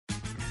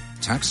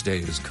Tax day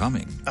is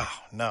coming. Oh,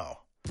 no.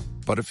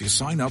 But if you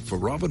sign up for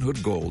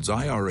Robinhood Gold's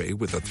IRA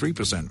with a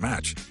 3%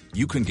 match,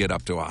 you can get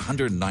up to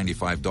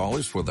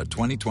 $195 for the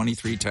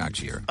 2023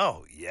 tax year.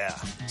 Oh, yeah.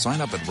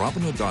 Sign up at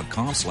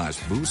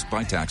Robinhood.com/boost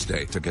by tax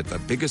day to get the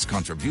biggest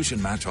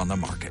contribution match on the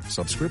market.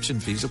 Subscription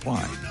fees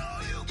apply.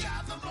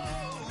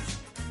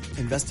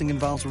 Investing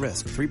involves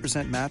risk.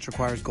 3% match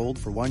requires gold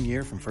for 1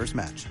 year from first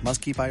match.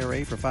 Must keep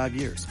IRA for 5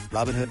 years.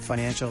 Robinhood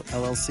Financial,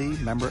 LLC,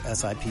 member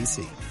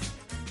SIPC.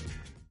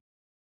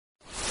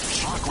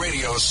 Talk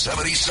Radio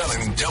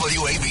 77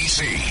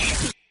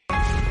 WABC.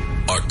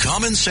 A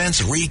common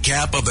sense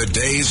recap of the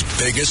day's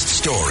biggest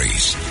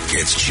stories.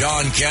 It's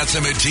John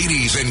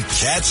Catsimatidis and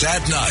Cats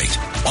at Night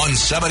on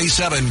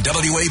 77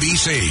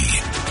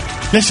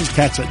 WABC. This is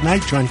Cats at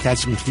Night. John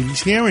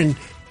Catsimatidis here,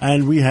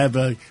 and we have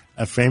a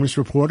famous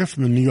reporter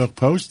from the New York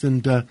Post.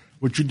 And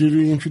what you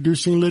do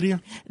introducing,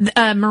 Lydia?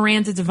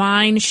 Miranda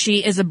Devine.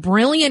 She is a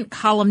brilliant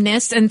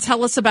columnist. And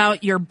tell us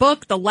about your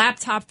book, The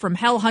Laptop from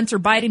Hell, Hunter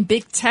Biden,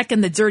 Big Tech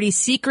and the Dirty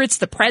Secrets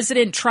the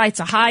President Tried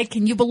to Hide.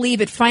 Can you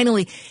believe it?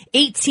 Finally,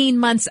 18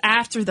 months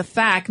after the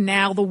fact,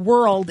 now the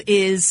world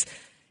is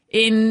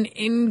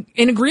in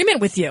agreement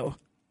with you.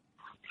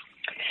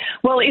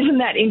 Well, isn't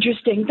that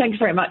interesting? Thanks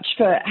very much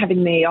for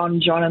having me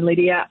on, John and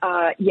Lydia.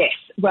 Yes.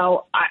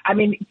 Well, I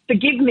mean,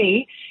 forgive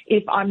me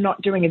if I'm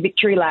not doing a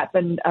victory lap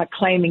and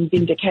claiming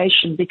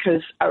vindication,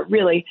 because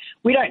really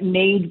we don't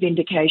need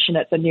vindication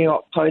at the New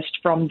York Post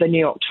from the New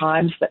York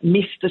Times that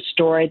missed the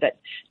story, that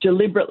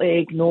deliberately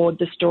ignored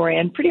the story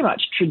and pretty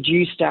much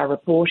traduced our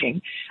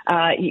reporting.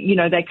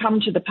 They come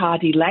to the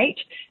party late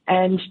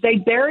and they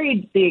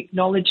buried the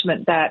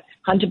acknowledgement that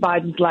Hunter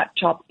Biden's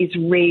laptop is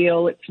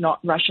real. It's not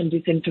Russian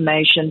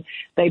disinformation.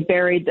 They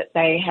buried that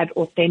they had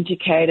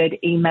authenticated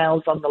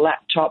emails on the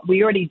laptop.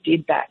 We already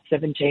did that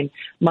 17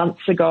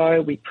 months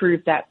ago. We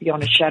proved that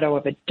beyond a shadow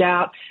of a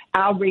doubt.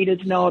 Our readers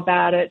know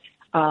about it.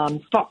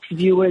 Fox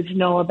viewers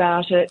know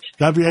about it.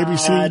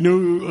 WABC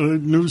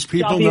news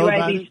people know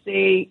about it.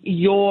 WABC,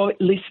 your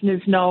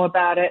listeners know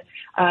about it.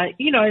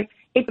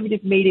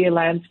 Informative media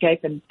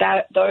landscape, and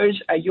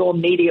those are your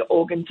media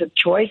organs of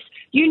choice.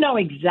 You know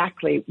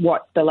exactly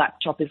what the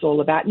laptop is all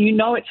about. And you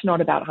know it's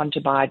not about Hunter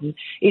Biden.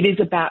 It is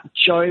about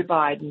Joe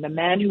Biden, the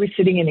man who is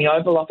sitting in the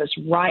Oval Office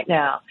right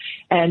now.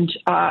 And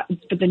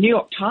for the New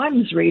York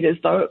Times readers,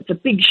 though, it's a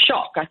big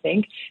shock, I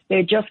think.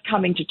 They're just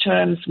coming to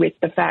terms with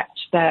the fact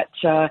that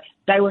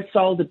they were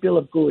sold a bill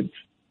of goods.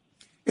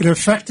 It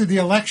affected the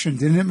election,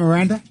 didn't it,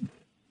 Miranda?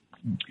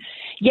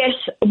 Yes,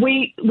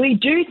 we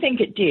do think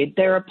it did.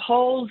 There are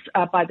polls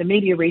by the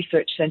Media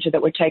Research Center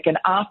that were taken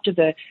after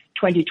the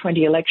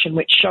 2020 election,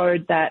 which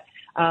showed that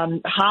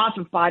half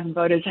of Biden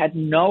voters had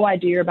no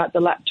idea about the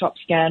laptop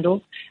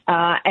scandal,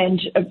 and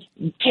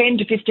 10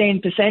 to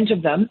 15%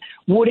 of them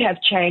would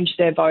have changed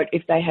their vote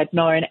if they had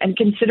known. And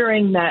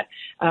considering that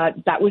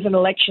that was an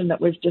election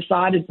that was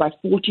decided by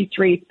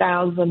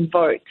 43,000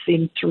 votes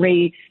in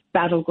 3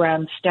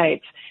 battleground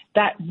states,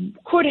 that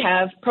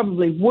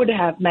probably would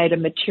have made a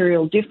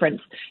material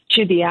difference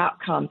to the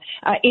outcome.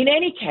 In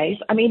any case,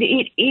 I mean,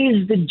 it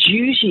is the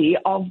duty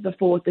of the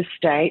fourth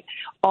estate,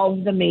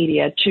 of the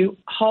media, to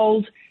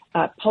hold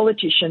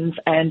politicians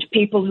and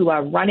people who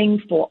are running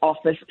for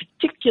office,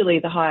 particularly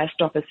the highest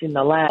office in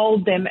the land,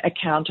 hold them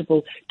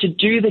accountable to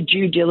do the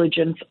due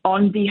diligence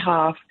on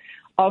behalf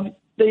of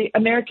the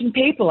American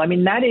people. I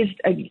mean, that is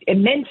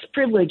immense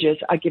privileges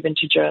are given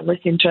to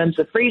journalists in terms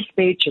of free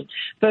speech and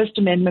First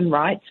Amendment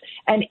rights.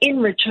 And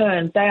in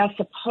return, they are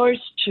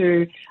supposed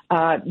to,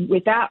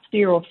 without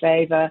fear or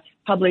favor,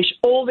 publish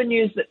all the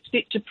news that's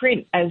fit to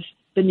print, as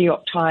the New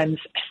York Times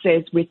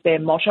says with their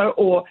motto,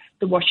 or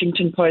the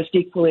Washington Post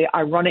equally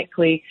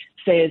ironically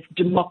says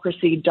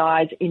democracy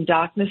dies in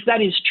darkness.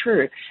 That is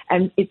true.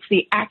 And it's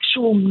the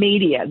actual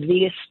media,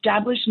 the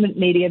establishment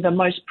media, the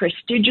most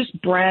prestigious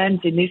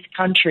brands in this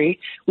country,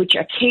 which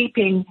are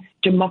keeping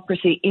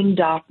democracy in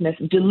darkness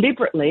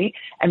deliberately.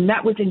 And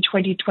that was in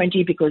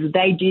 2020 because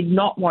they did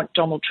not want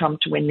Donald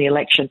Trump to win the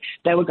election.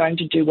 They were going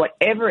to do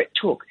whatever it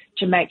took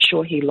to make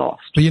sure he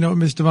lost. But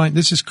Ms. Devine,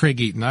 this is Craig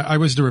Eaton. I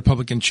was the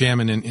Republican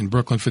chairman in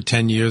Brooklyn for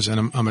 10 years,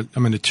 and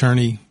I'm an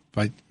attorney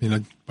by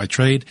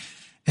trade.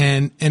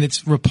 And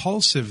it's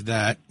repulsive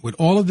that with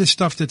all of this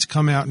stuff that's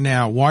come out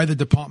now, why the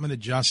Department of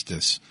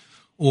Justice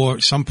or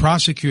some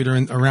prosecutor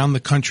around the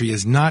country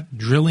is not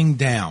drilling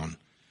down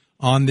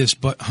on this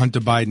Hunter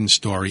Biden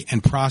story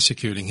and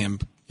prosecuting him,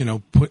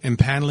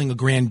 impaneling a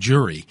grand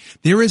jury.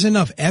 There is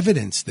enough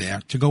evidence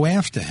there to go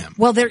after him.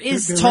 Well, there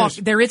is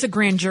a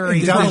grand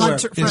jury in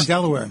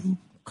Delaware.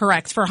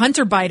 Correct, for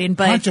Hunter Biden,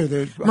 but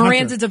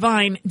Miranda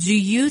Devine, do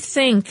you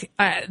think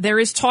there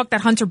is talk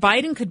that Hunter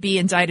Biden could be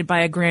indicted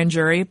by a grand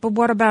jury, but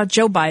what about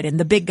Joe Biden,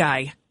 the big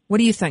guy? What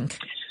do you think?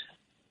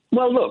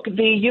 Well, look,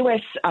 the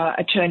U.S.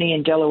 attorney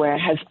in Delaware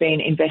has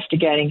been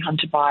investigating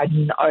Hunter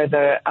Biden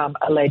over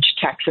alleged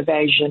tax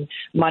evasion,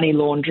 money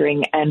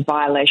laundering, and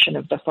violation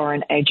of the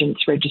Foreign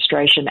Agents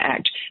Registration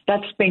Act.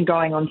 That's been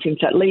going on since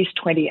at least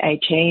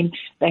 2018.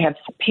 They have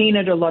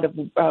subpoenaed a lot of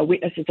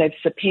witnesses. They've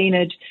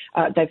subpoenaed,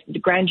 the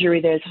grand jury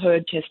there's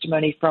heard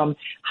testimony from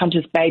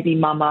Hunter's baby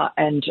mama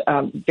and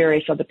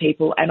various other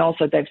people, and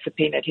also they've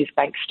subpoenaed his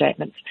bank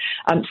statements.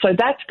 So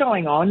that's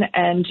going on,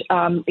 and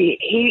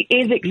he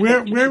is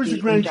expected Where is the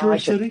grand jury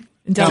sitting?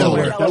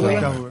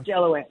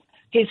 Delaware.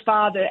 His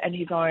father and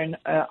his own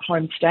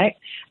home state.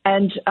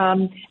 And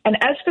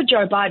as for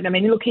Joe Biden, I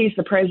mean, look, he's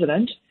the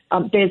president.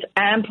 There's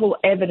ample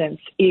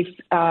evidence if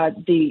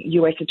the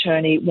U.S.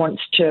 attorney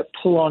wants to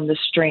pull on the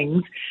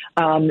strings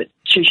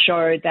to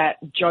show that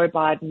Joe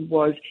Biden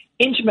was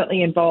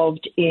intimately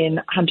involved in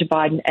Hunter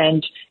Biden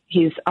and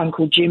his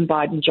uncle Jim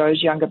Biden,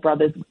 Joe's younger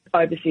brother's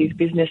overseas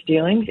business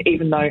dealings,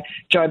 even though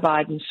Joe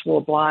Biden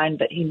swore blind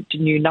that he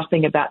knew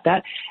nothing about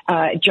that.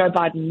 Joe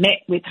Biden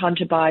met with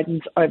Hunter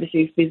Biden's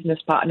overseas business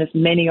partners,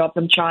 many of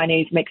them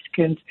Chinese,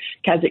 Mexicans,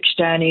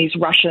 Kazakhstanis,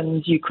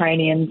 Russians,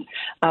 Ukrainians,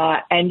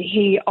 and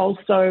he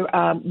also,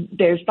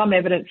 there's some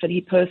evidence that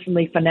he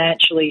personally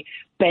financially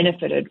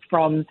benefited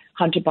from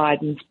Hunter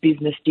Biden's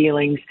business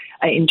dealings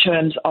in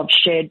terms of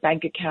shared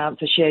bank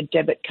accounts, a shared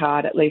debit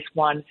card, at least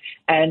one,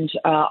 and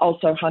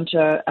also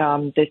Hunter,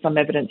 there's some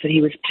evidence that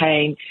he was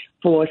paying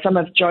for some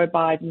of Joe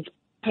Biden's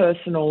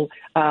personal,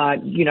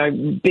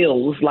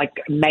 bills like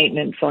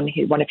maintenance on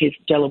one of his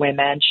Delaware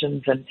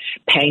mansions and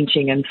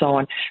painting and so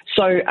on.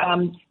 So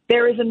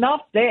there is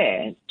enough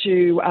there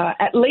to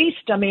at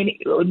least, I mean,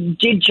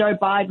 did Joe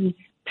Biden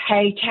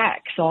pay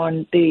tax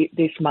on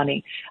this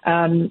money?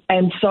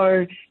 And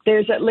so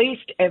there's at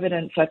least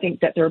evidence, I think,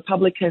 that the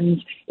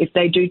Republicans, if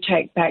they do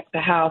take back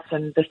the House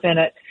and the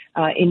Senate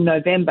in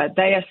November,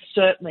 they are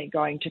certainly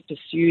going to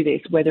pursue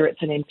this, whether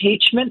it's an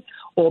impeachment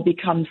or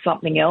become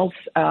something else.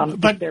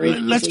 But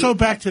let's go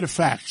back to the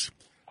facts.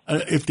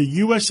 If the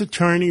U.S.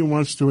 attorney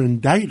wants to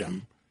indict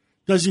him,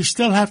 does he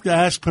still have to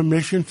ask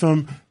permission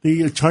from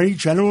the Attorney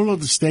General of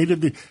the state of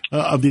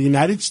the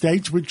United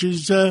States, which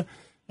is Joe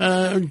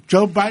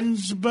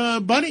Biden's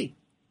buddy?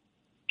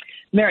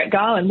 Merrick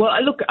Garland. Well,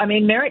 look, I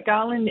mean, Merrick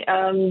Garland,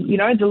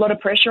 there's a lot of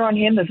pressure on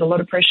him. There's a lot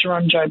of pressure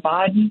on Joe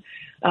Biden.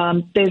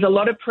 There's a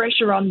lot of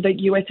pressure on the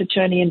U.S.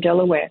 attorney in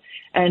Delaware.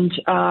 And,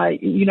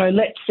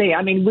 let's see.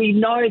 I mean, we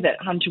know that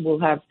Hunter will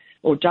have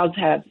or does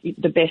have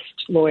the best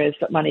lawyers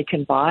that money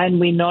can buy. And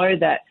we know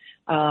that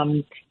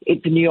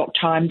the New York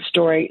Times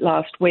story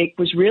last week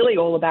was really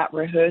all about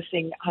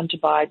rehearsing Hunter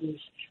Biden's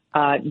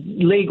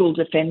legal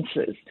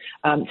defenses,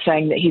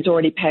 saying that he's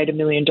already paid $1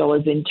 million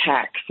in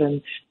tax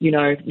and,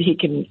 he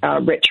can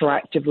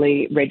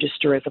retroactively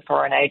register as a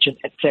foreign agent,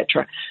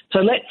 etc. So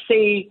let's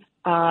see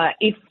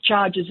if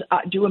charges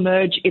do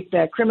emerge, if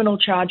they're criminal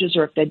charges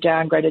or if they're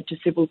downgraded to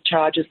civil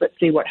charges. Let's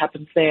see what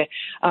happens there.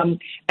 And,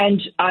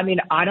 I mean,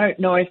 I don't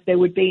know if there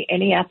would be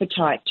any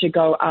appetite to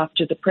go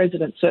after the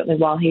president, certainly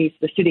while he's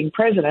the sitting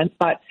president,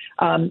 but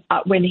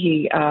when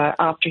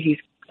after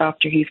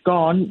he's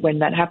gone, when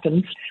that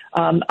happens,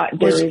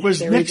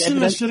 was Nixon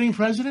the sitting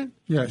president?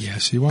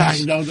 Yes, he was.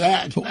 I know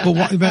that.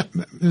 But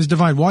Ms.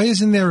 Devine, why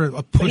isn't there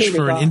a push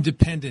for an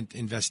independent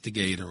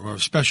investigator or a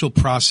special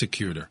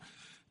prosecutor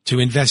to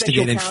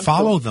investigate and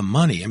follow the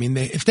money? I mean,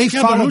 if they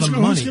follow the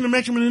money, who's going to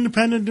make him an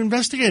independent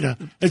investigator?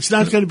 It's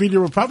not going to be the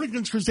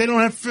Republicans because they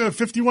don't have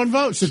 51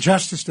 votes. The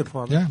Justice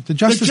Department. Yeah, the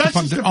Justice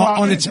Department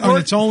on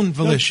its own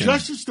volition. The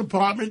Justice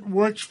Department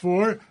works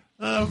for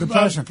the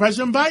president.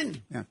 President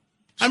Biden. Yeah.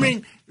 I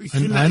mean,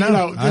 I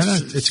know.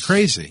 It's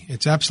crazy.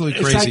 It's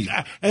absolutely crazy.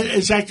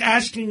 It's like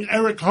asking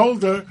Eric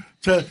Holder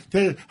to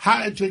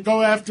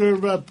go after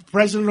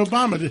President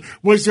Obama.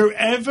 Was there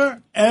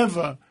ever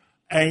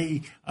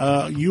a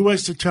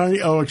U.S. attorney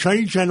or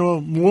attorney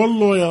general more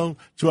loyal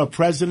to a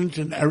president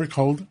than Eric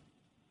Holder?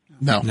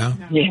 No.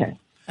 Yeah.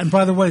 And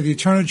by the way, the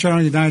Attorney General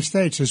of the United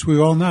States, as we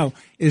all know,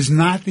 is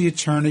not the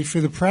attorney for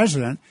the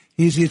president.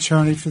 He's the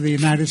attorney for the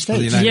United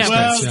States.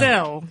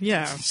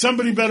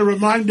 Somebody better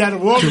remind that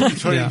of all the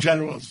attorney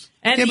generals.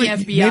 And the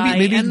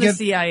FBI and the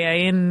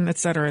CIA and et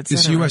cetera, et cetera.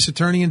 This U.S.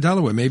 attorney in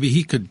Delaware, maybe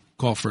he could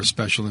call for a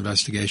special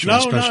investigation or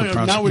a special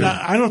prosecutor.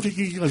 I don't think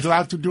he's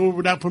allowed to do it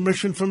without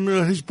permission from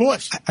his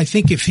boss. I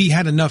think if he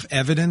had enough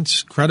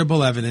evidence,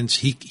 credible evidence,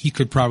 he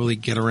could probably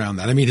get around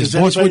that. I mean, his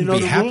boss wouldn't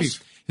be happy.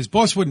 His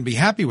boss wouldn't be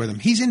happy with him.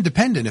 He's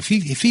independent. If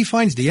he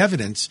finds the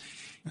evidence,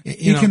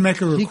 he can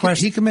make a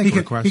request. He can make a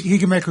request. He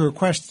can make a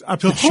request up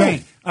the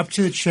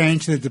chain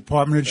to the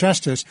Department of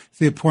Justice,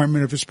 the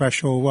appointment of a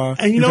special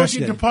and you know what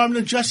the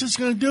Department of Justice is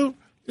going to do?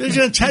 They're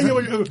going to tell you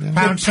what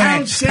pound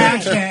sand.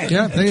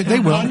 Yeah, they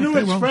will. A new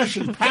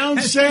expression,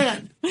 pound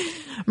sand.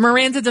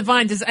 Miranda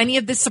Devine, does any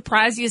of this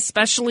surprise you?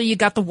 Especially, you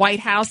got the White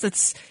House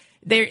that's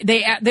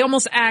they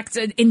almost act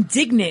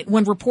indignant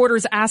when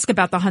reporters ask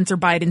about the Hunter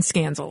Biden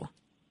scandal.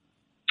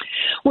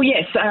 Well,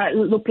 yes.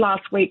 Look,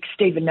 last week,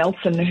 Stephen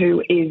Nelson,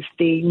 who is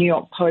the New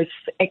York Post's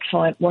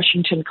excellent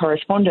Washington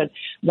correspondent,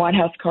 White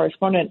House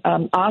correspondent,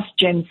 asked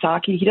Jen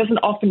Psaki. He doesn't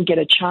often get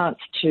a chance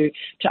to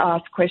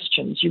ask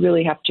questions. You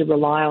really have to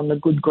rely on the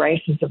good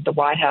graces of the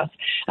White House.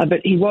 But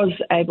he was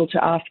able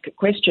to ask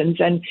questions,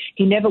 and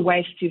he never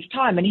wastes his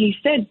time. And he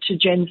said to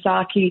Jen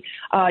Psaki,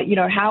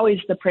 how is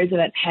the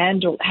president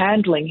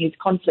handling his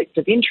conflict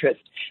of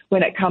interest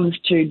when it comes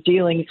to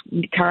dealings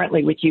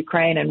currently with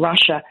Ukraine and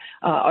Russia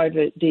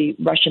over the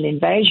Russian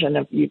invasion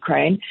of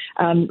Ukraine,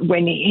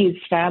 when his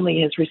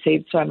family has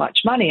received so much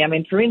money. I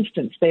mean, for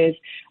instance, there's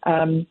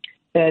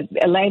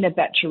Elena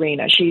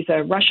Baturina. She's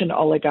a Russian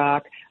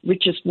oligarch,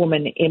 richest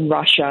woman in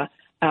Russia.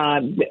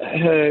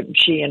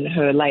 She and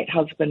her late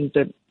husband,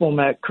 the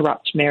former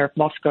corrupt mayor of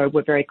Moscow,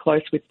 were very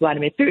close with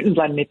Vladimir Putin.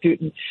 Vladimir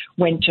Putin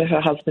went to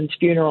her husband's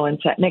funeral and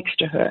sat next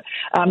to her.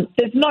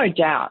 There's no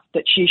doubt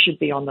that she should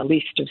be on the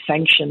list of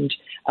sanctioned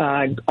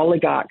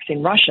oligarchs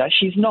in Russia.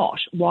 She's not.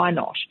 Why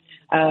not?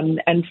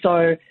 And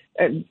so,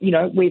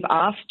 we've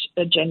asked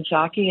Jen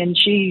Psaki, and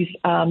she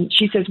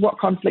says, what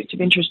conflict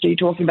of interest are you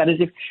talking about? As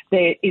if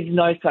there is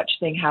no such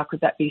thing. How could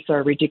that be so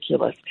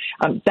ridiculous?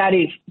 That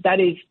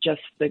is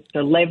just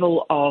the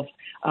level of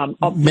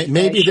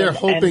maybe they're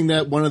hoping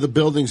that one of the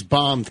buildings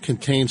bombed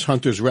contains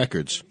Hunter's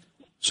records,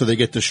 so they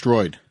get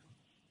destroyed.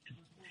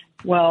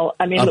 Well,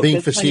 I mean, I'm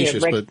being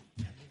facetious, but...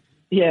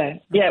 Yeah.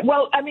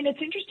 Well, I mean,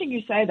 it's interesting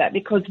you say that,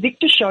 because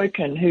Viktor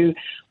Shokin, who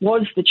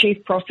was the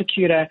chief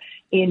prosecutor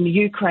in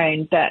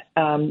Ukraine, that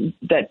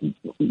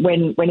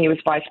when he was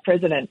vice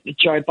president,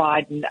 Joe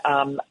Biden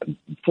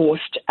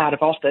forced out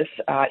of office,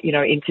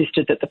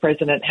 insisted that the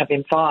president have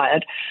him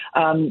fired.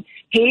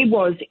 He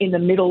was in the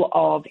middle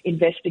of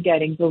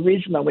investigating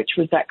Burisma, which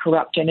was that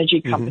corrupt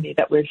energy company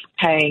that was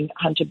paying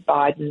Hunter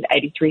Biden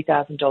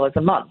 $83,000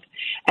 a month,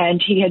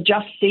 and he had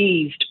just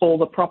seized all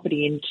the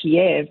property in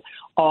Kiev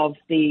of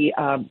the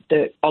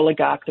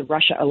oligarch, the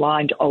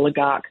Russia-aligned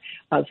oligarch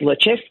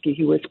Zlochevsky,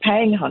 who was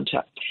paying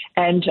Hunter.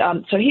 And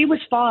so he was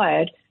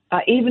fired,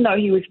 even though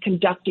he was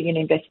conducting an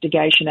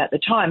investigation at the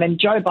time. And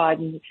Joe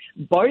Biden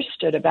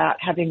boasted about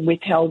having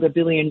withheld $1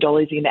 billion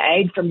in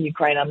aid from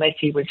Ukraine unless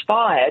he was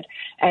fired.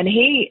 And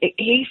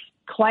he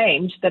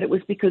claimed that it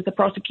was because the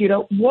prosecutor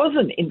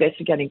wasn't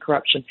investigating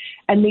corruption,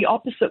 and the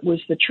opposite was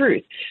the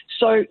truth.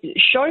 So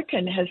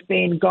Shokin has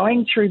been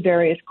going through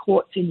various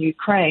courts in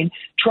Ukraine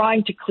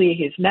trying to clear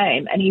his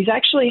name, and he's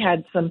actually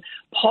had some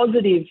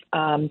positive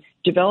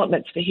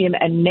developments for him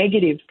and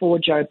negative for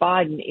Joe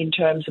Biden in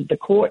terms of the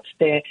courts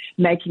there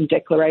making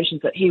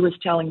declarations that he was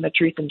telling the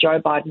truth and Joe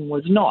Biden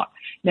was not.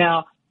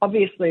 Now,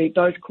 obviously,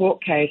 those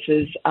court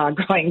cases are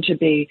going to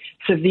be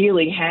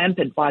severely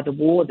hampered by the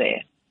war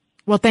there.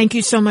 Well, thank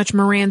you so much,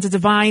 Miranda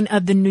Devine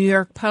of the New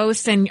York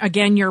Post. And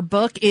again, your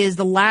book is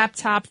The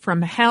Laptop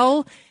from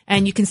Hell,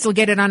 and you can still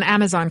get it on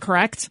Amazon,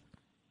 correct?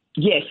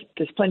 Yes,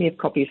 there's plenty of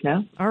copies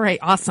now. All right,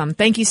 awesome.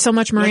 Thank you so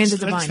much, Miranda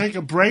Devine. Let's take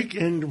a break,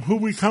 and who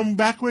we come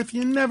back with,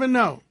 you never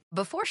know.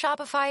 Before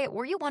Shopify,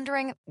 were you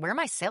wondering, where are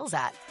my sales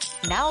at?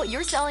 Now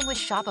you're selling with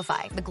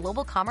Shopify, the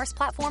global commerce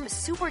platform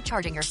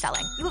supercharging your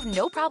selling. You have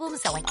no problem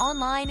selling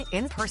online,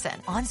 in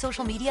person, on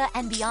social media,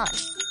 and beyond.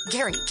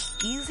 Gary,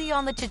 easy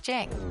on the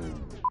cha-ching.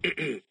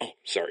 Oh,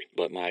 sorry,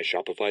 but my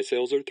Shopify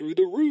sales are through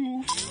the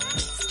roof.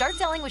 Start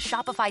selling with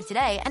Shopify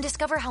today and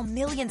discover how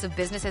millions of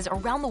businesses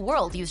around the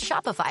world use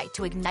Shopify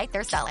to ignite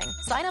their selling.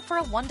 Sign up for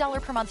a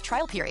 $1 per month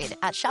trial period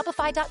at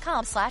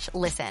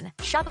shopify.com/listen.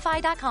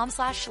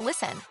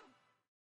 Shopify.com/listen.